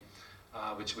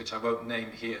which I won't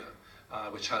name here,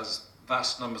 which has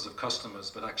vast numbers of customers,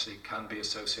 but actually can be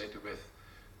associated with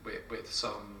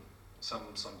some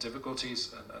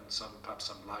difficulties and perhaps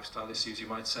some lifestyle issues, you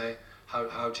might say.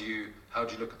 How do you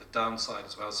look at the downside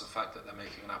as well as the fact that they're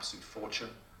making an absolute fortune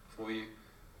for you?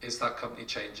 Is that company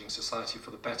changing society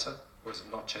for the better, or is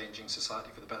it not changing society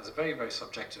for the better? It's a very, very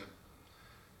subjective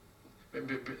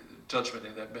judgment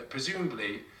in there, but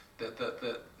presumably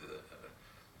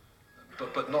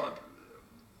but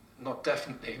not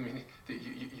definitely. I mean,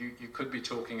 you could be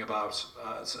talking about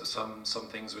some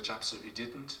things which absolutely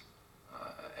didn't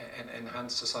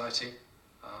enhance society,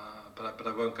 but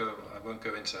I won't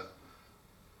go into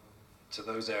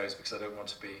those areas because I don't want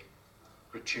to be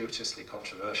gratuitously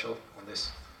controversial on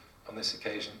this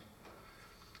occasion.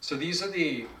 So these are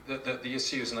the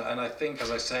issues, and I think,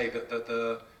 as I say, that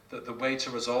the way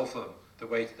to resolve them, the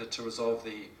way to resolve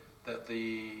the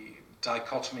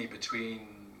dichotomy between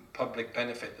public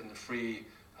benefit and the free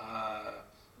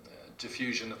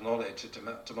diffusion of knowledge,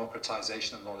 the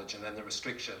democratization of knowledge, and then the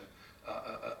restriction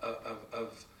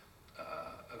of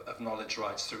knowledge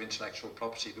rights through intellectual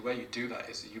property. The way you do that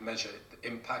is that you measure the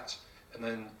impact, and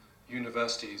then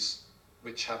universities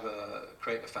which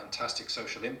create a fantastic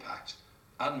social impact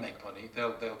and make money,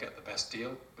 they'll get the best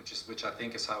deal, which I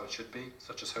think is how it should be,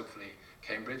 such as hopefully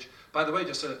Cambridge. By the way,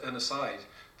 just an aside,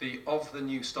 of the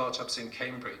new startups in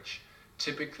Cambridge,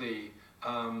 typically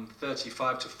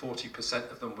 35 to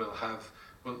 40% of them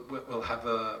will have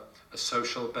a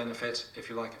social benefit, if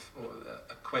you like, or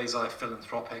a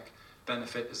quasi-philanthropic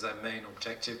benefit as their main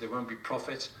objective. They won't be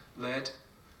profit-led.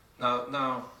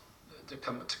 Now, to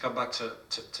come back to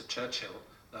Churchill,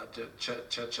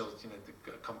 Churchill,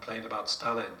 complained about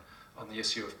Stalin on the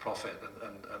issue of profit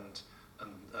and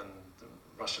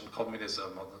Russian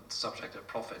communism on the subject of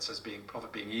profits as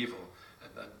profit being evil,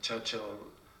 and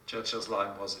Churchill's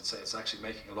line was, it's actually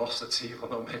making a loss that's evil,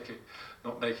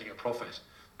 not making a profit.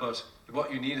 But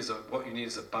what you need is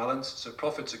a balance. So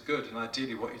profits are good, and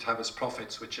ideally what you'd have is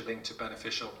profits which are linked to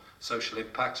beneficial social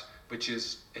impact, which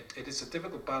is it is a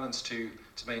difficult balance to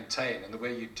maintain, and the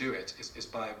way you do it is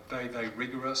by a very, very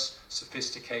rigorous,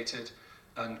 sophisticated,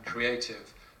 and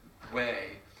creative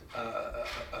way of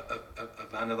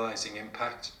analysing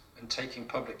impact and taking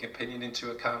public opinion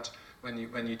into account when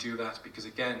you do that, because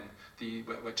again,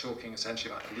 we're talking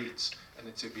essentially about elites, and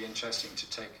it would be interesting to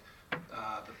take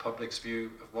the public's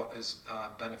view of what is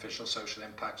beneficial social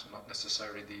impact, and not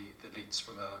necessarily the elites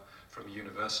from a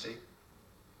university.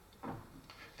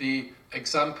 The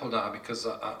example now, because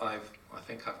I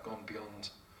think I've gone beyond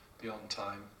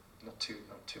time, not too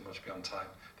much beyond time.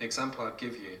 The example I'll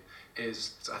give you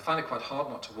is, I find it quite hard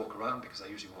not to walk around because I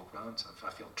usually walk around, so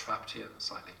I feel trapped here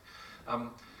slightly.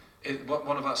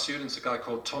 One of our students, a guy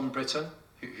called Tom Britton,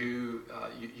 who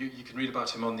you can read about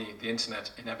him on the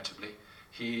internet inevitably.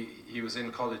 He was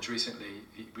in college recently.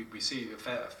 We see a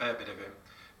fair bit of him.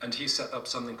 And he set up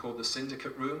something called the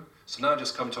Syndicate Room. So now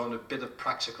just come to on a bit of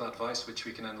practical advice, which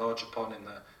we can enlarge upon in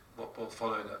what will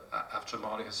follow after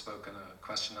Marley has spoken, a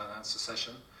question and answer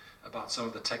session about some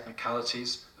of the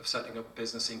technicalities of setting up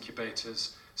business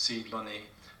incubators, seed money,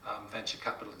 venture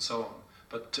capital, and so on.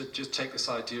 But to just take this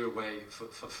idea away for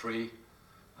free,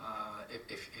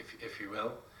 if you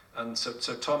will. And so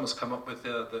Tom has come up with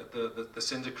the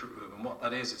Syndicate Room, and what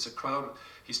that is, it's a crowd.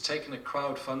 He's taken a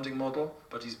crowdfunding model,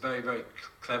 but he's very, very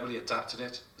cleverly adapted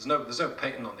it. There's no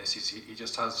patent on this. He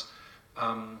just has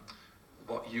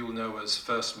what you'll know as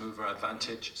first mover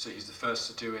advantage. So he's the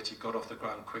first to do it. He got off the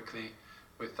ground quickly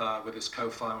with his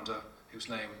co-founder, whose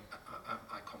name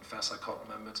I confess I can't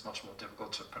remember. It's much more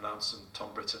difficult to pronounce than Tom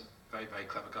Britton. Very, very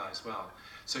clever guy as well.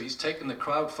 So he's taken the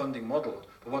crowdfunding model,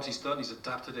 but what he's done, he's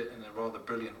adapted it in a rather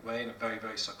brilliant way, in a very,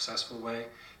 very successful way.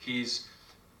 He's,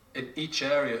 in each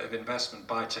area of investment,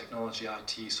 biotechnology,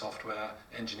 IT, software,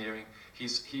 engineering,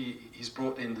 he's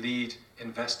brought in lead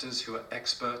investors who are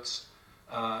experts,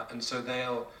 and so they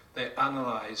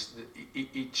analyze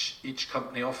each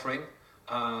company offering.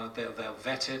 They'll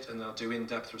vet it, and they'll do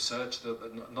in-depth research,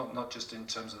 not just in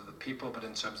terms of the people, but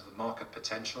in terms of the market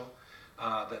potential.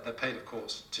 They're paid, of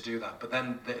course, to do that, but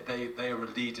then they are a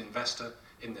lead investor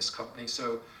in this company.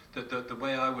 So the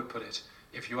way I would put it,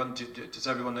 if you want to, does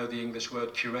everyone know the English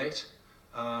word curate?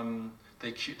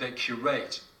 They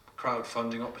curate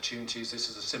crowdfunding opportunities. This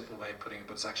is a simple way of putting it,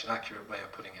 but it's actually an accurate way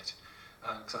of putting it.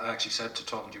 I actually said to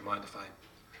Tom, do you mind if I,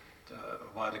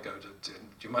 a while ago, do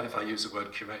you mind if I use the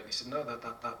word curate? And he said, no,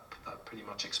 that pretty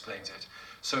much explains it.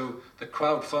 So the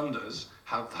crowdfunders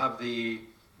have the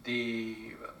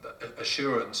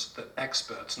assurance that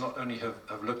experts not only have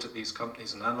looked at these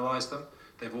companies and analysed them,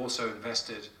 they've also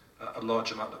invested a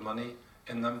large amount of money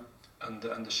in them, and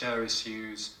the share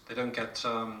issues, they don't get,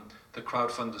 the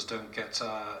crowdfunders don't get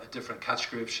a different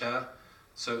category of share.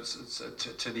 So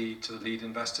to the lead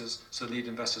investors, so lead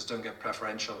investors don't get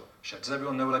preferential shares. Does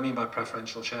everyone know what I mean by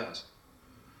preferential shares?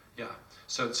 Yeah.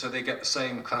 So they get the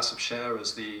same class of share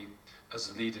as the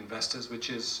lead investors, which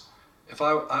is, if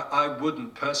I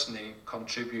wouldn't personally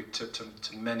contribute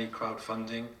to many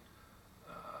crowdfunding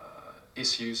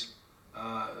issues,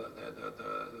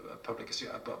 the public issue,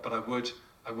 but I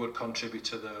would contribute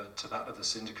to that of the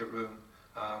syndicate room,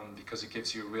 because it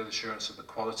gives you a real assurance of the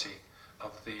quality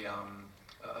of the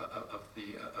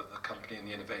company and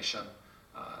the innovation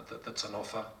that's on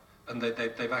offer. And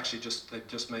they've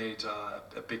just made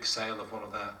a big sale of one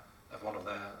of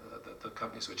the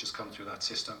companies which has come through that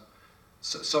system.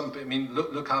 So I mean,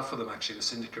 look out for them actually, the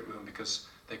syndicate room, because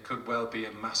they could well be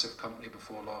a massive company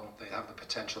before long. They have the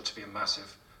potential to be a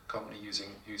massive company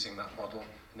using that model,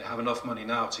 and they have enough money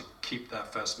now to keep their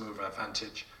first mover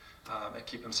advantage and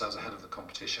keep themselves ahead of the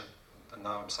competition. And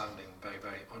now I'm sounding very,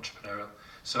 very entrepreneurial.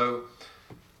 So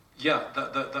yeah,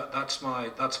 that's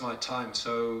my time.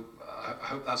 So I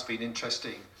hope that's been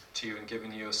interesting to you and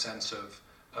given you a sense of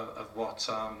what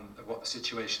the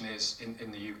situation is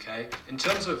in the UK. In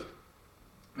terms of,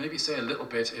 maybe say a little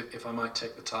bit, if I might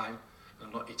take the time, and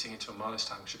I'm not eating into a Marlies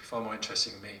time, which should be far more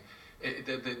interesting than me.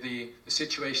 The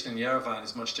situation in Yerevan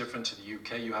is much different to the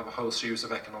UK. You have a whole series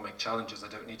of economic challenges, I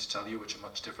don't need to tell you, which are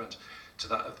much different to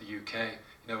that of the UK.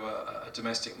 You know, a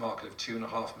domestic market of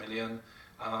 2.5 million,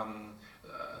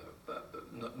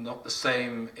 not the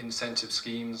same incentive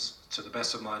schemes, to the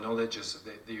best of my knowledge, as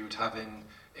that you would have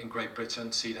in Great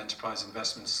Britain, seed enterprise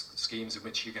investment schemes in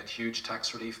which you get huge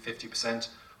tax relief, 50%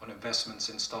 on investments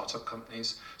in startup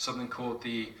companies, something called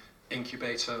the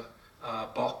incubator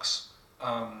box,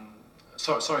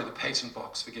 sorry, the patent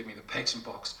box, forgive me, the patent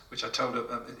box, which I told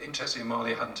her, interestingly,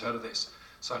 Marley hadn't heard of this,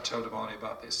 so I told Marley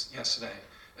about this yesterday.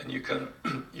 And you can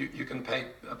you can pay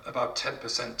about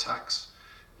 10% tax,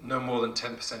 no more than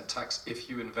 10% tax, if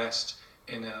you invest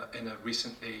in a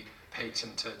recently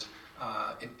patented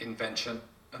invention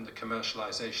and the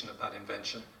commercialization of that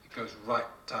invention. It goes right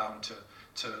down to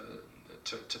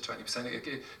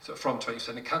 20%. So from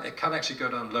 20%, it can actually go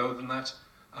down lower than that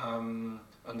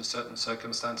under certain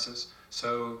circumstances.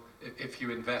 So if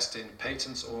you invest in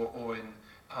patents or in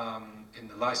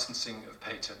the licensing of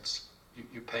patents,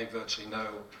 you pay virtually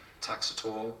no tax at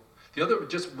all. The other,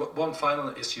 just one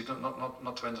final issue,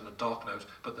 not to end on a dark note,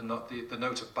 but the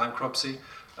note of bankruptcy.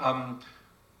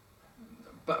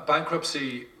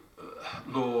 Bankruptcy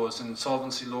laws and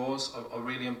insolvency laws are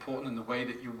really important in the way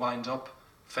that you wind up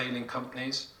failing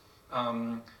companies.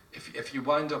 If you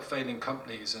wind up failing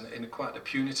companies in quite a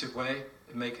punitive way,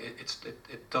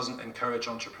 it doesn't encourage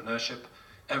entrepreneurship.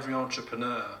 Every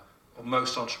entrepreneur, or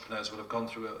most entrepreneurs, will have gone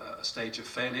through a stage of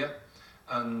failure,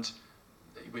 and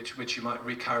which you might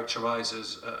recharacterize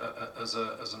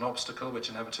as an obstacle, which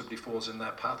inevitably falls in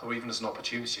their path, or even as an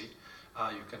opportunity.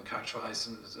 You can characterize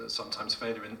sometimes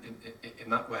failure in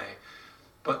that way.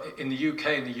 But in the UK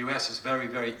and the US, it's very,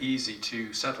 very easy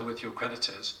to settle with your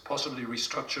creditors, possibly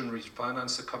restructure and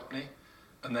refinance the company,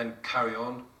 and then carry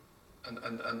on,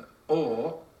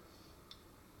 or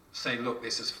say, look,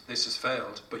 this has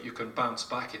failed, but you can bounce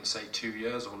back in, say, 2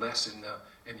 years or less in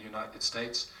the United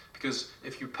States. Because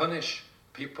if you punish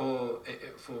people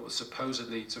for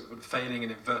supposedly failing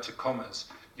in inverted commas,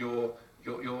 you're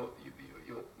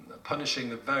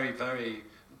punishing a very, very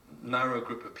narrow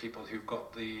group of people who've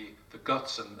got the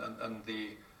guts and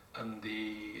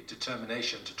the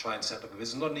determination to try and set up a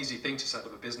business. It's not an easy thing to set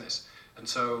up a business, and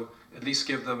so at least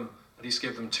give them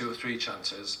 2 or 3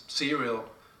 chances.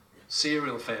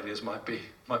 Serial failures might be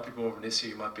more of an issue.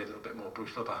 You might be a little bit more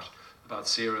brutal about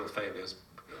serial failures,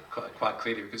 quite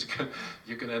clearly, because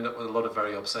you can end up with a lot of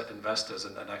very upset investors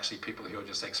and actually people who are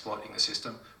just exploiting the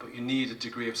system. But you need a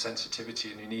degree of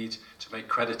sensitivity, and you need to make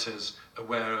creditors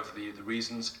aware of the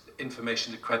reasons.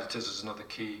 Information to creditors is another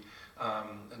key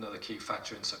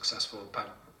factor in successful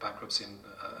bankruptcy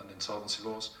and insolvency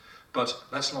laws. But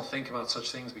let's not think about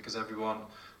such things, because everyone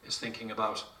is thinking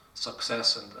about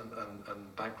success,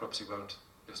 and bankruptcy won't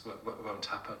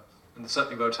happen, and it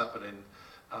certainly won't happen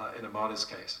in Amalia's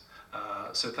case.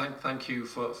 So thank you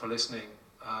for listening,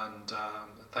 and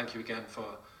thank you again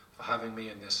for having me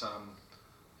in this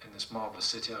marvelous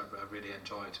city. I really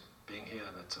enjoyed being here,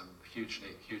 and I'm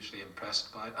hugely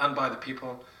impressed by it, and by the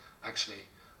people. Actually,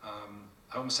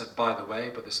 I almost said "by the way,"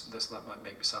 but that might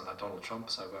make me sound like Donald Trump,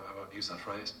 so I won't use that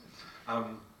phrase.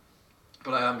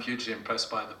 But I am hugely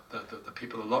impressed by the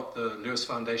people. The Lewis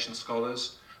Foundation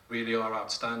scholars really are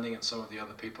outstanding, and some of the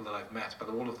other people that I've met, but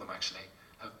all of them actually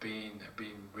have been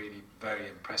really very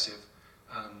impressive,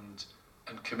 and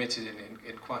committed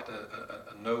in quite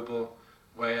a noble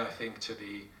way, I think, to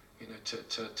the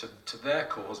to their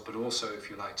cause, but also, if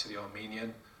you like, to the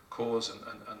Armenian cause and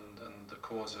the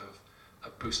cause of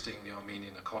boosting the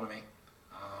Armenian economy.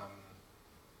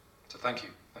 So thank you.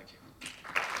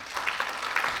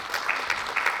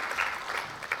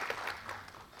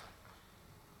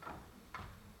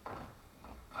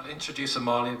 I'll introduce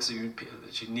Amalia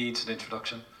because she needs an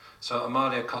introduction. So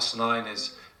Amalia Kostanayan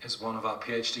is one of our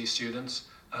PhD students,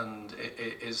 and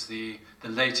it is the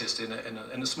latest in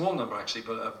a small number actually,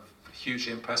 but of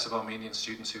hugely impressive Armenian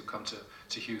students who come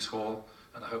to Hughes Hall,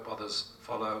 and I hope others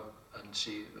follow. And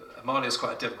Amalia is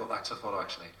quite a difficult act to follow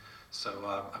actually, so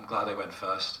I'm glad I went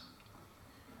first.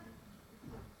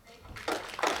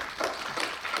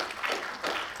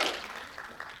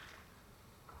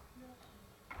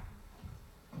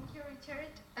 Thank you, Richard.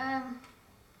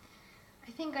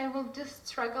 I think I will just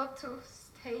struggle to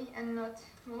stay and not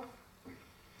move.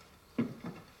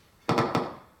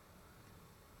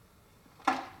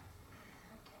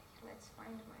 Let's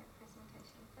find my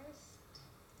presentation first.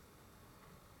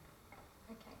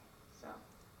 Okay, so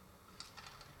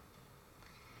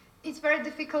it's very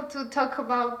difficult to talk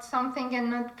about something and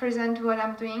not present what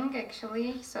I'm doing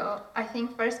actually. So I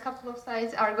think first couple of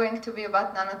slides are going to be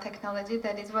about nanotechnology.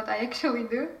 That is what I actually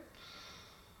do.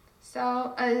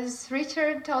 So as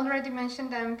Richard already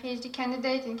mentioned, I'm a PhD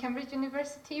candidate in Cambridge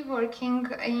University working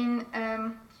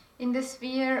in the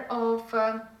sphere of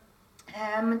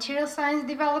material science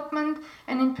development,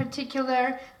 and in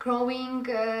particular growing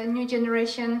new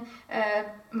generation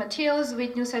materials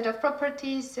with new set of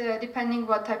properties, depending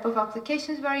what type of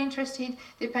applications we are interested,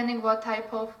 depending what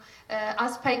type of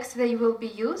aspects they will be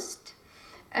used.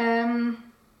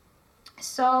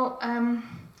 So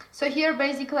here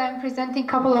basically I'm presenting a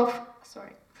couple of,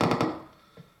 sorry.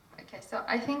 Okay, so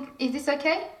I think, is this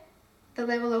okay? The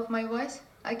level of my voice?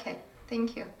 Okay,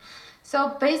 thank you.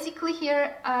 So basically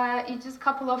here it's just a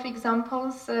couple of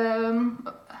examples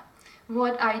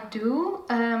what I do.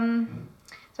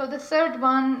 So the third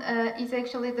one is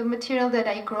actually the material that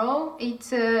I grow. It's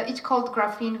called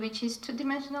graphene, which is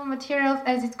two-dimensional material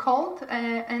as it's called,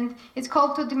 and it's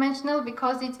called two-dimensional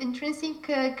because its intrinsic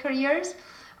carriers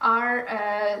are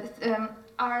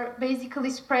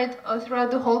basically spread throughout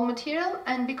the whole material,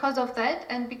 and because of that,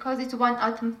 and because it's one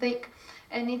atom thick,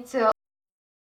 and it's